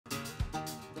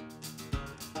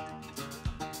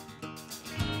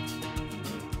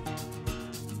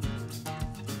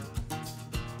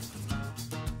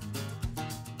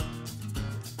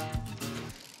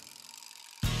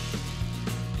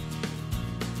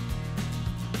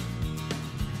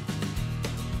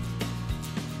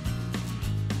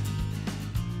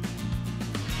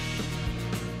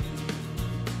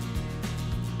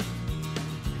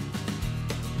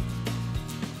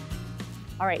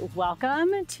All right,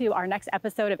 welcome to our next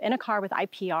episode of In a Car with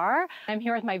IPR. I'm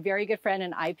here with my very good friend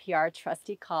and IPR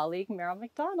trusty colleague, Maril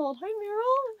MacDonald. Hi,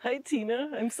 Maril. Hi,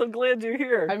 Tina. I'm so glad you're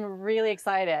here. I'm really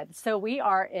excited. So we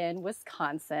are in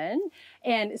Wisconsin,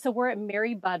 and so we're at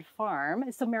Mary Budd Farm.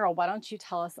 So Maril, why don't you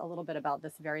tell us a little bit about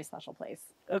this very special place?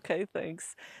 Okay,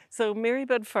 thanks. So Mary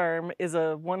Budd Farm is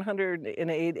a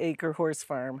 108-acre horse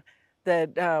farm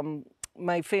that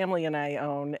my family and I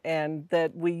own, and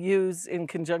that we use in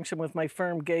conjunction with my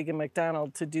firm, Gagen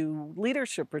MacDonald, to do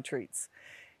leadership retreats.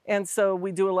 And so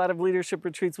we do a lot of leadership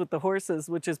retreats with the horses,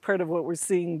 which is part of what we're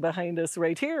seeing behind us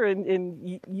right here.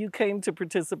 And you came to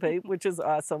participate, which is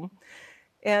awesome.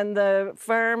 And the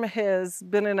farm has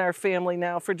been in our family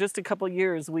now for just a couple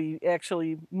years. We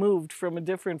actually moved from a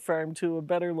different farm to a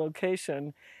better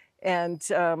location. And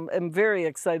I'm very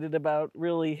excited about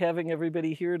really having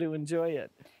everybody here to enjoy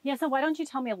it. Yeah, so why don't you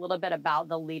tell me a little bit about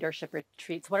the leadership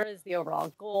retreats? What is the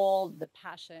overall goal, the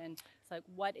passion? So like,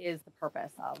 what is the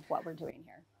purpose of what we're doing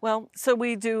here? Well, so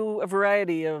we do a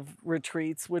variety of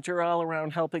retreats, which are all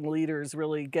around helping leaders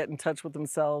really get in touch with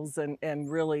themselves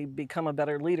and really become a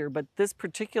better leader. But this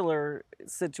particular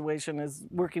situation is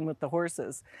working with the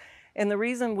horses. And the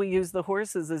reason we use the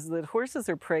horses is that horses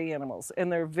are prey animals, and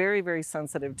they're very, very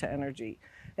sensitive to energy.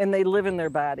 And they live in their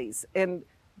bodies, and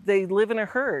they live in a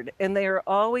herd, and they are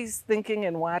always thinking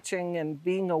and watching and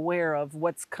being aware of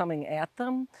what's coming at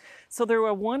them. So they're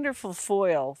a wonderful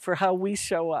foil for how we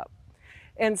show up.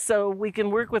 And so we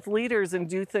can work with leaders and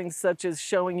do things such as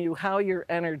showing you how your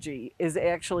energy is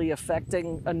actually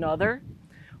affecting another,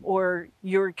 or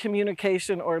your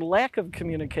communication or lack of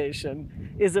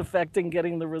communication is affecting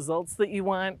getting the results that you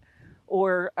want.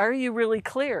 Or are you really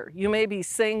clear? You may be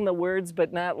saying the words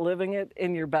but not living it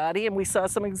in your body. And we saw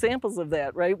some examples of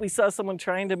that, right? We saw someone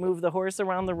trying to move the horse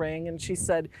around the ring, and she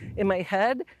said, in my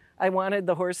head, I wanted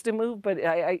the horse to move, but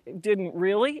I didn't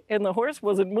really, and the horse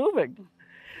wasn't moving.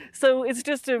 So it's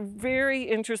just a very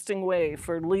interesting way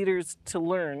for leaders to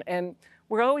learn. And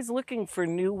we're always looking for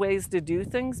new ways to do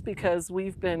things because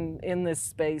we've been in this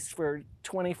space for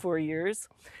 24 years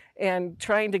and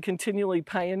trying to continually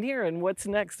pioneer and what's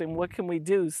next and what can we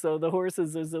do so the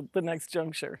horses is at the next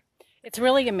juncture. It's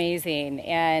really amazing,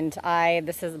 and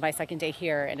this is my second day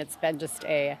here, and it's been just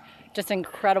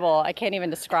incredible. I can't even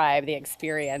describe the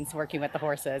experience working with the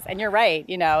horses. And you're right,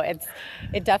 you know,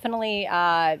 it definitely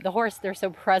the horse, they're so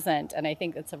present, and I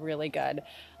think it's a really good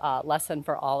lesson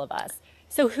for all of us.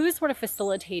 So who's sort of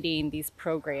facilitating these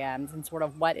programs, and sort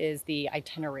of what is the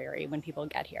itinerary when people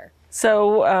get here?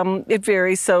 So it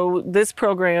varies. So this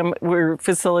program we're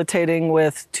facilitating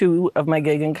with two of my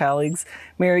Gagen colleagues,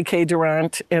 Mary Kay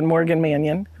Durant and Morgan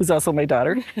Mannion, who's also my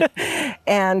daughter.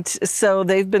 And so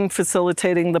they've been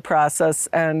facilitating the process,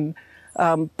 and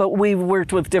but we've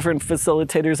worked with different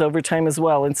facilitators over time as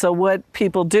well. And so what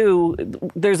people do,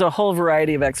 there's a whole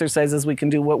variety of exercises we can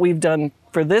do. What we've done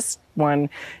for this one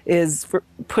is for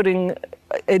putting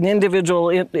an individual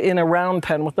in a round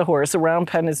pen with the horse. A round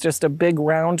pen is just a big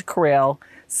round corral,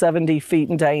 70 feet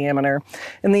in diameter.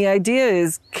 And the idea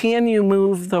is, can you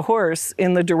move the horse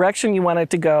in the direction you want it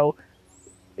to go,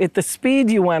 at the speed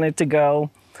you want it to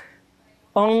go,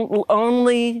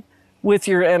 only with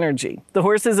your energy. The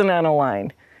horse isn't on a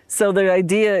line. So the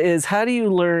idea is, how do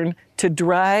you learn to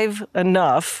drive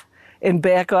enough and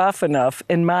back off enough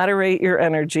and moderate your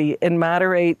energy and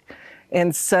moderate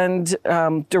and send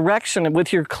direction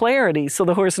with your clarity so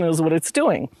the horse knows what it's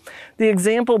doing. The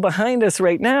example behind us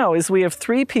right now is we have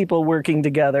 3 people working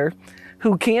together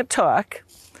who can't talk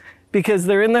because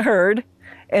they're in the herd,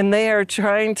 and they are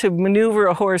trying to maneuver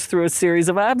a horse through a series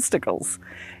of obstacles.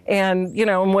 And, you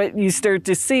know, and what you start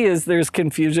to see is there's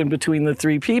confusion between the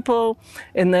 3 people,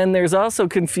 and then there's also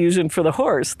confusion for the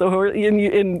horse.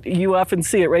 And you often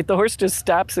see it, right? The horse just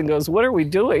stops and goes, what are we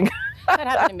doing? That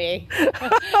happened to me.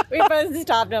 We both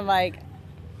stopped, and I'm like,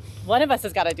 one of us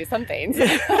has got to do some things.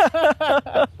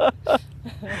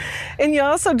 And you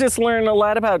also just learn a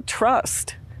lot about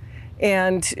trust.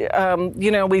 And, you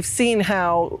know, we've seen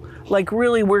how, like,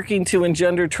 really working to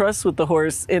engender trust with the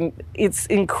horse, and it's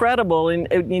incredible,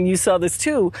 and you saw this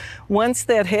too. Once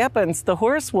that happens, the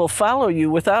horse will follow you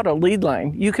without a lead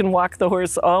line. You can walk the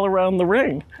horse all around the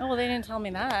ring. Oh, well, they didn't tell me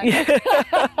that.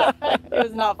 It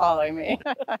was not following me.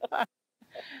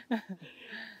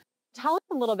 Tell us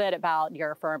a little bit about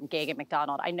your firm, Gagen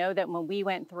MacDonald. I know that when we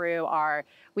went through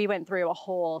a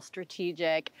whole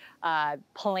strategic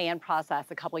plan process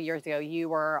a couple of years ago. You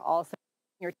were also,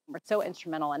 your team were so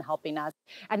instrumental in helping us,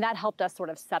 and that helped us sort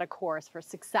of set a course for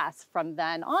success from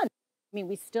then on. I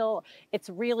mean, it's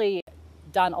really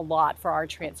done a lot for our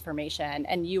transformation,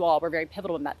 and you all were very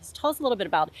pivotal in that. So tell us a little bit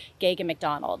about Gagen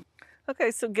MacDonald. Okay,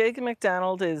 so Gagen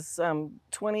MacDonald is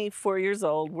 24 years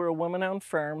old. We're a woman-owned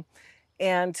firm,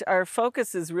 and our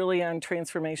focus is really on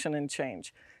transformation and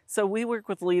change. So we work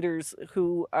with leaders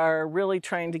who are really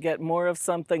trying to get more of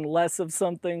something, less of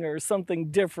something, or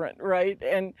something different, right?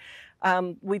 And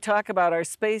we talk about our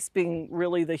space being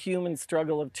really the human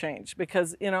struggle of change,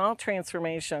 because in all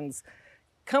transformations,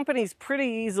 companies pretty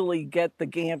easily get the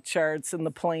Gantt charts and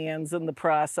the plans and the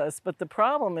process, but the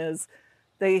problem is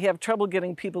they have trouble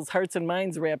getting people's hearts and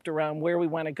minds wrapped around where we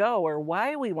want to go or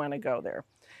why we want to go there.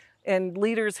 And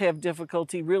leaders have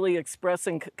difficulty really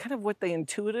expressing kind of what they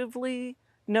intuitively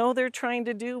know they're trying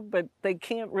to do, but they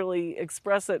can't really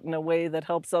express it in a way that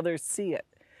helps others see it.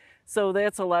 So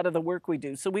that's a lot of the work we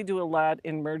do. So we do a lot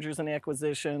in mergers and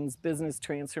acquisitions, business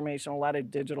transformation, a lot of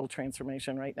digital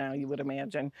transformation right now, you would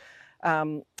imagine.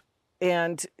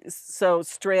 And so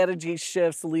strategy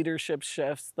shifts, leadership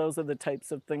shifts, those are the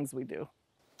types of things we do.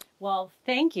 Well,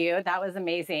 thank you. That was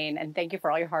amazing. And thank you for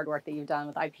all your hard work that you've done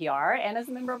with IPR and as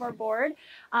a member of our board.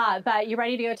 But you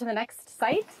ready to go to the next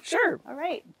site? Sure. All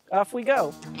right. Off we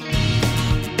go.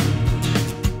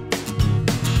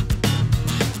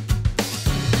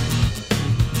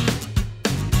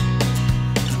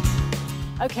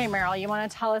 Okay, Maril, you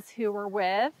want to tell us who we're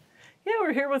with? Yeah,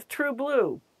 we're here with True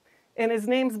Blue. And his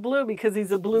name's Blue because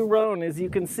he's a blue roan, as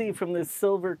you can see from this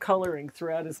silver coloring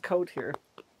throughout his coat here.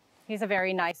 He's a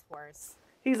very nice horse.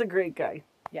 He's a great guy.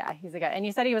 Yeah, he's a guy. And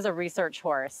you said he was a research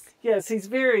horse. Yes, he's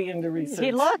very into research.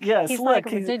 He look. Yes, he's look.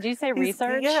 Like, did you say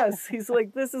research? Yes, he's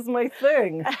like, this is my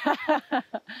thing. Oh,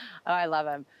 I love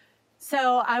him.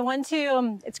 So I want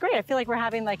to, it's great. I feel like we're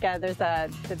having like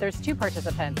there's two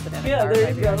participants. Yeah,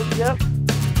 there you go. Yep.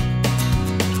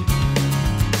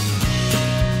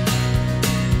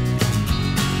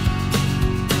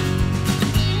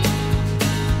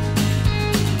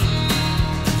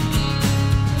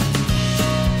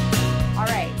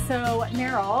 So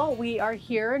Maril, we are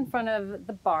here in front of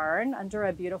the barn under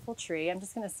a beautiful tree. I'm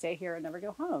just going to stay here and never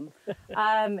go home.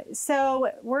 So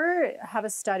we have a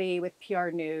study with PR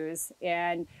News,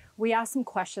 and we asked some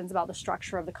questions about the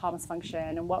structure of the comms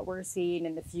function and what we're seeing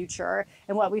in the future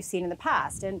and what we've seen in the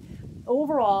past. And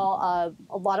overall,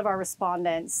 a lot of our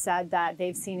respondents said that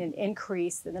they've seen an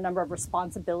increase in the number of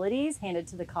responsibilities handed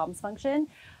to the comms function.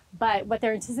 But what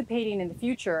they're anticipating in the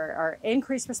future are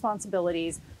increased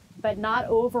responsibilities, but not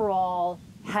overall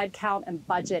headcount and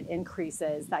budget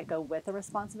increases that go with the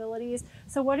responsibilities.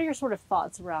 So what are your sort of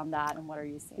thoughts around that, and what are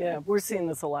you seeing? Yeah, we're seeing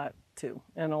this a lot too.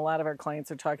 And a lot of our clients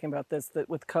are talking about this, that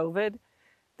with COVID,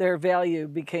 their value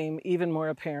became even more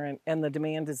apparent and the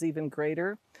demand is even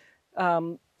greater.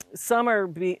 Some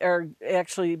are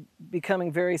actually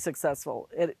becoming very successful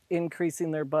at increasing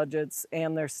their budgets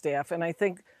and their staff. And I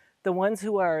think the ones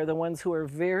who are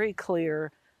very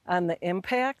clear on the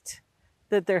impact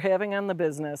that they're having on the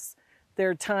business,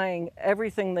 they're tying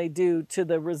everything they do to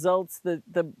the results that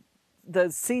the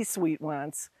C-suite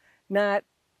wants, not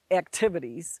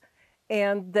activities,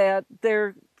 and that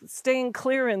they're staying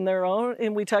clear in their own,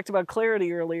 and we talked about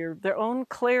clarity earlier, their own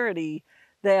clarity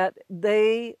that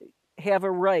they have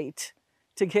a right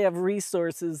to have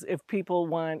resources if people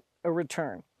want a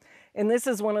return. And this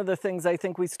is one of the things I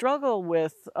think we struggle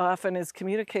with often as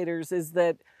communicators, is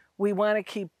that we want to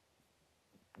keep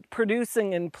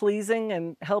producing and pleasing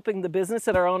and helping the business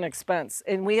at our own expense.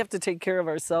 And we have to take care of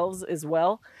ourselves as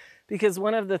well, because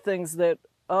one of the things that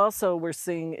also we're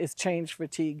seeing is change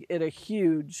fatigue at a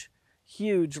huge,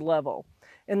 huge level.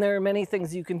 And there are many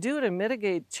things you can do to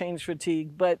mitigate change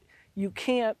fatigue, but you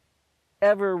can't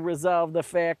ever resolve the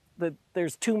fact that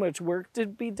there's too much work to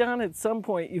be done. At some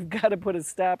point, you've got to put a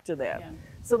stop to that. Yeah.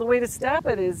 So the way to stop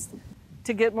it is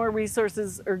to get more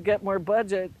resources or get more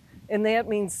budget. And that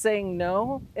means saying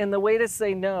no. And the way to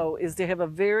say no is to have a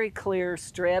very clear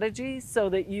strategy so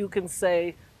that you can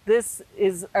say,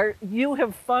 you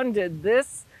have funded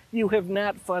this, you have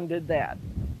not funded that.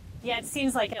 Yeah, it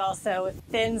seems like it also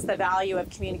thins the value of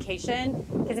communication,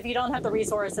 because if you don't have the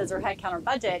resources or headcount or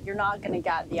budget, you're not going to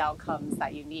get the outcomes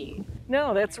that you need.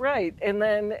 No, that's right. And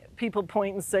then people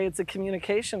point and say it's a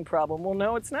communication problem. Well,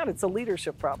 no, it's not. It's a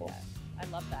leadership problem. Yeah,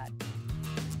 I love that.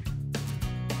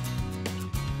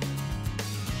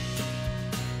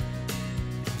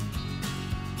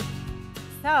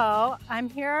 So I'm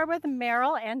here with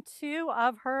Maril and two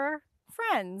of her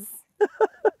friends.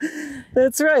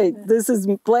 That's right. This is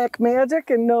Black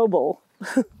Magic and Noble.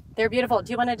 They're beautiful.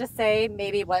 Do you want to just say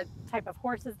maybe what type of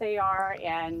horses they are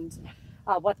and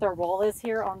what their role is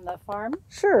here on the farm?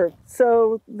 Sure.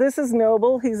 So this is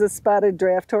Noble. He's a spotted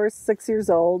draft horse, 6 years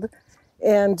old.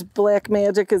 And Black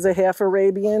Magic is a half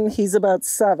Arabian. He's about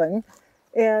 7.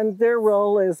 And their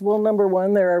role is, well, number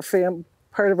one, they're our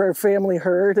part of our family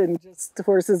herd and just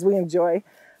horses we enjoy.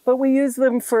 But we use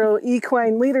them for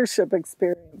equine leadership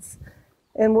experience.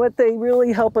 And what they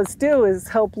really help us do is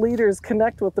help leaders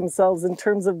connect with themselves in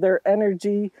terms of their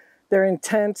energy, their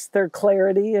intent, their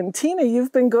clarity. And Tina,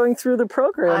 you've been going through the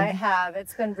program. I have.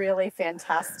 It's been really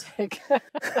fantastic.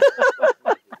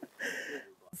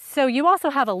 So you also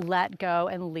have a Let Go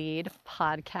and Lead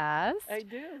podcast. I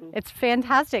do. It's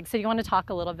fantastic. So you want to talk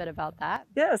a little bit about that?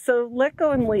 Yeah, so Let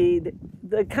Go and Lead,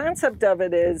 the concept of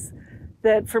it is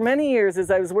that for many years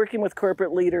as I was working with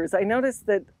corporate leaders, I noticed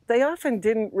that they often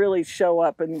didn't really show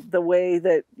up in the way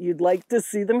that you'd like to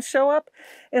see them show up.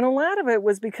 And a lot of it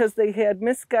was because they had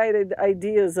misguided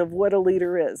ideas of what a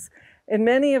leader is. And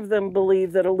many of them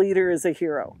believe that a leader is a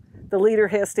hero. The leader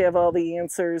has to have all the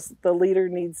answers. The leader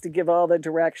needs to give all the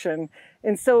direction.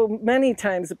 And so many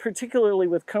times, particularly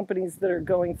with companies that are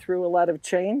going through a lot of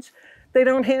change,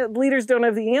 leaders don't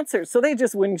have the answers, so they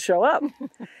just wouldn't show up.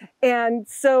 And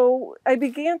so I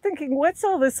began thinking, what's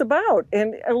all this about?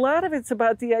 And a lot of it's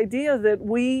about the idea that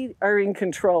we are in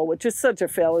control, which is such a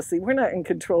fallacy. We're not in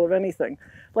control of anything.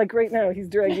 Like right now, he's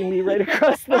dragging me right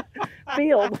across the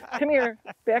field. Come here,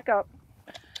 back up.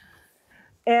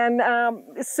 And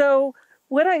so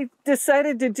what I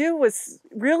decided to do was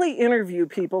really interview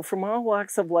people from all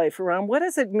walks of life around what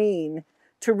does it mean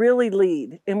to really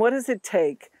lead, and what does it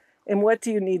take, and what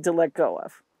do you need to let go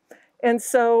of? And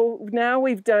so now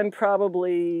we've done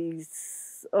probably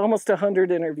almost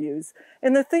 100 interviews,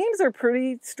 and the themes are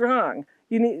pretty strong.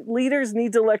 Leaders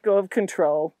need to let go of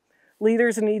control.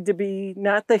 Leaders need to be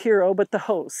not the hero, but the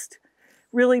host.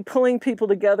 Really pulling people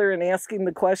together and asking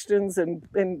the questions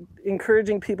and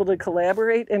encouraging people to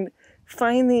collaborate and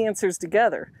find the answers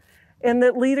together. And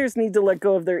that leaders need to let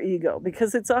go of their ego,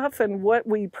 because it's often what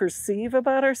we perceive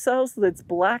about ourselves that's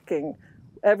blocking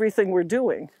everything we're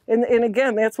doing. And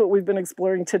again, that's what we've been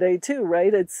exploring today too,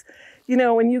 right? It's,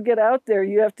 when you get out there,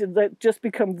 you have to just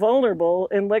become vulnerable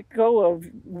and let go of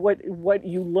what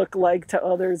you look like to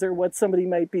others or what somebody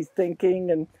might be thinking.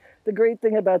 And the great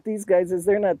thing about these guys is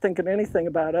they're not thinking anything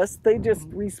about us. They just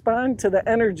respond to the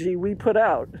energy we put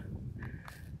out.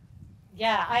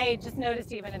 Yeah, I just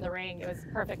noticed even in the ring, it was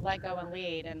perfect let go and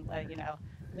lead, and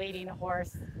leading a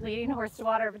horse to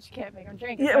water, but you can't make them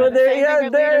drink. Yeah, well,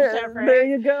 there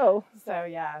you go. So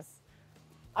yes.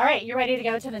 All right, you ready to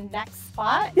go to the next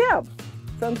spot? Yeah,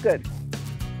 sounds good.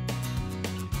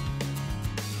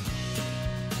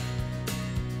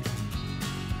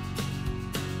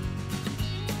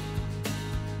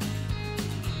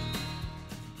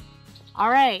 All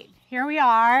right, here we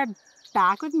are,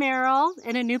 back with Maril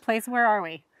in a new place. Where are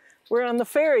we? We're on the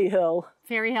Fairy Hill.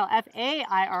 Fairy Hill, Fairy.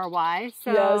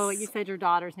 So yes. You said your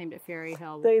daughters named it Fairy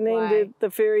Hill. They named it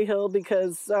the Fairy Hill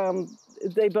because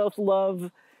they both love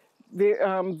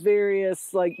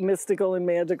various mystical and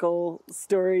magical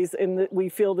stories, and we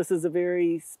feel this is a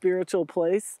very spiritual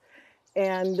place.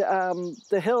 And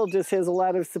the hill just has a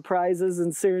lot of surprises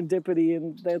and serendipity,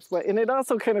 and that's why. And it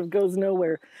also kind of goes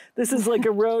nowhere. This is like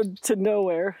a road to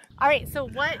nowhere. All right. So,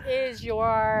 what is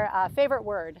your favorite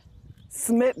word?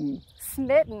 Smitten.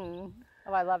 Smitten.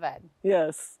 Oh, I love it.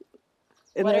 Yes.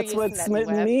 And that's what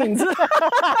smitten means.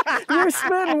 You're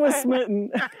smitten with smitten.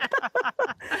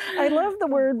 I love the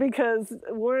word because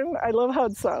one, I love how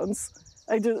it sounds.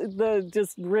 The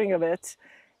just ring of it.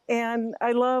 And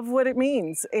I love what it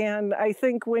means. And I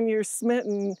think when you're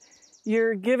smitten,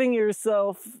 you're giving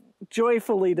yourself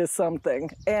joyfully to something.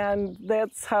 And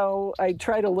that's how I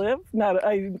try to live.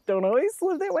 I don't always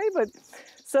live that way, but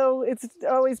so it's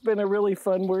always been a really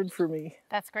fun word for me.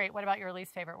 That's great. What about your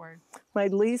least favorite word? My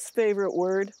least favorite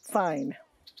word, fine.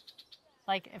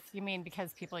 Like, if you mean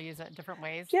because people use it different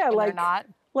ways? Yeah, they're not?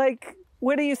 Like,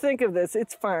 what do you think of this?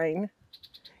 It's fine.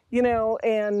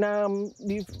 And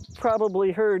you've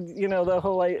probably heard, the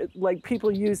whole, people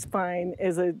use fine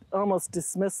as a almost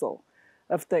dismissal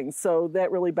of things. So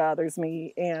that really bothers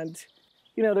me. And,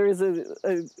 there is a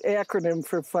acronym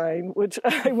for fine, which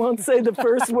I won't say the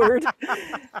first word.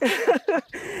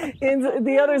 And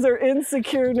the others are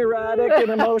insecure, neurotic, and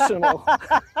emotional.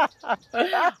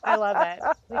 I love it.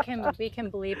 We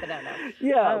can bleep it in it.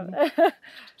 Yeah.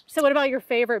 So what about your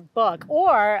favorite book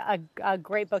or a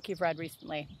great book you've read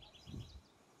recently?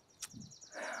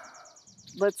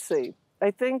 Let's see. I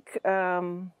think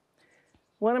one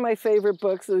of my favorite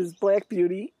books is Black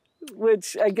Beauty,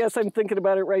 which I guess I'm thinking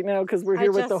about it right now because we're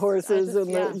here with the horses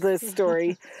and the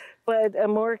story. But a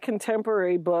more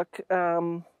contemporary book,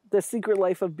 The Secret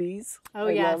Life of Bees. Oh,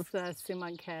 yes, the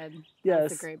Suman Kid. Yes.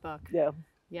 That's a great book. Yeah.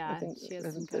 Yeah, she has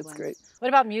some good that's ones. great. What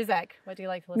about music? What do you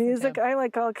like to listen Music, to? I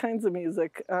like all kinds of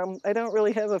music. I don't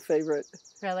really have a favorite.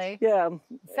 Really? Yeah.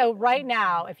 So right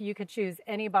now, if you could choose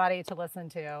anybody to listen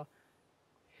to,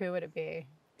 who would it be?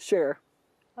 Cher.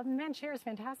 Oh man, Cher is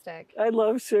fantastic. I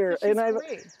love Cher. She's And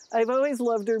great. I've always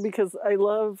loved her because I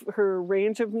love her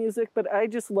range of music, but I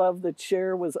just love that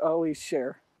Cher was always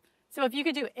Cher. So if you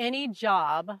could do any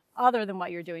job other than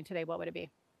what you're doing today, what would it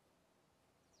be?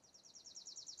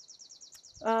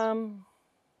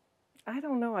 I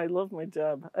don't know. I love my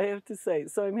job, I have to say.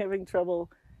 So I'm having trouble.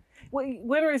 Well,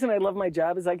 one reason I love my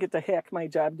job is I get to hack my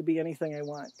job to be anything I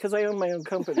want because I own my own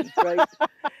company, right?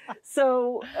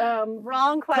 So,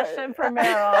 wrong question for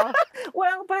Maril.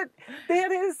 well, but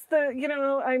that is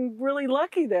I'm really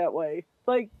lucky that way.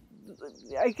 Like,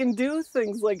 I can do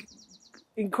things like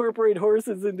incorporate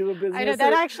horses into a business. I know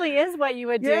that actually is what you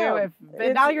would do,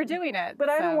 but now you're doing it. But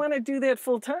I don't want to do that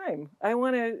full time. I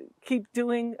want to keep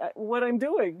doing what I'm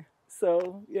doing.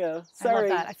 So, yeah, sorry. I love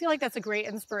that. I feel like that's a great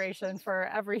inspiration for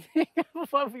everything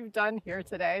of what we've done here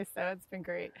today. So it's been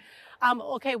great.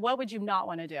 Okay, what would you not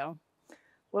want to do?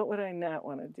 What would I not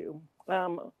want to do?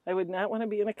 I would not want to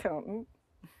be an accountant.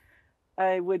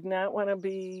 I would not want to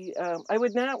be, I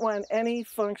would not want any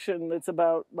function that's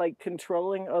about like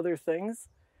controlling other things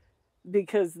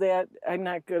because I'm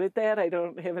not good at that. I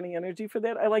don't have any energy for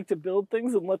that. I like to build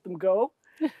things and let them go.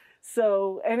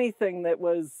 So anything that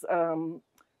was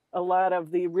a lot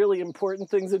of the really important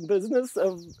things in business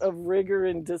of rigor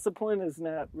and discipline is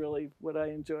not really what I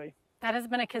enjoy. That has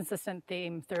been a consistent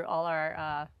theme through all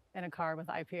our in a car with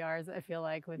IPRs, I feel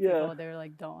like, with people they're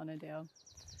like, don't want to do.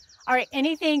 All right,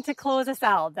 anything to close us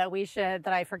out that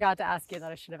I forgot to ask you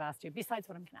that I should have asked you, besides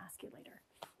what I'm going to ask you later?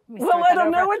 Well, I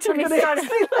don't know what you're going to ask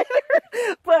me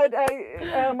later, but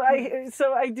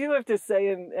so I do have to say,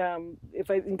 and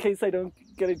in case I don't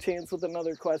get a chance with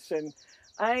another question,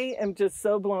 I am just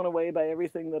so blown away by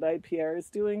everything that IPR is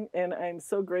doing, and I'm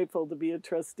so grateful to be a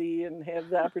trustee and have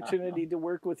the opportunity to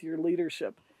work with your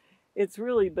leadership. It's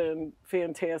really been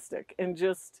fantastic, and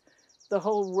just the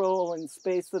whole role and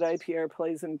space that IPR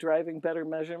plays in driving better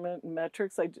measurement and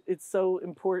metrics, it's so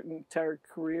important to our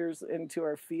careers and to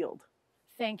our field.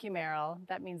 Thank you, Maril.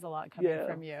 That means a lot coming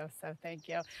from you, so thank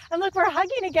you. And look, we're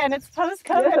hugging again. It's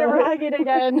post-COVID and we're hugging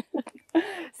again.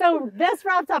 So this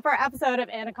wraps up our episode of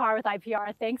In a Car with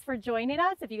IPR. Thanks for joining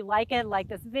us. If you like it, like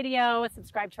this video,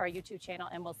 subscribe to our YouTube channel,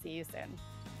 and we'll see you soon.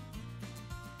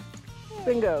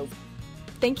 Bingo.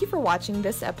 Thank you for watching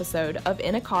this episode of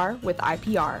In a Car with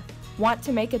IPR. Want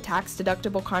to make a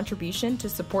tax-deductible contribution to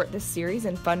support this series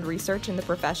and fund research in the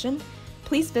profession?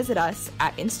 Please visit us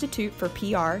at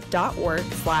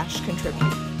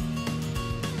instituteforpr.org/contribute.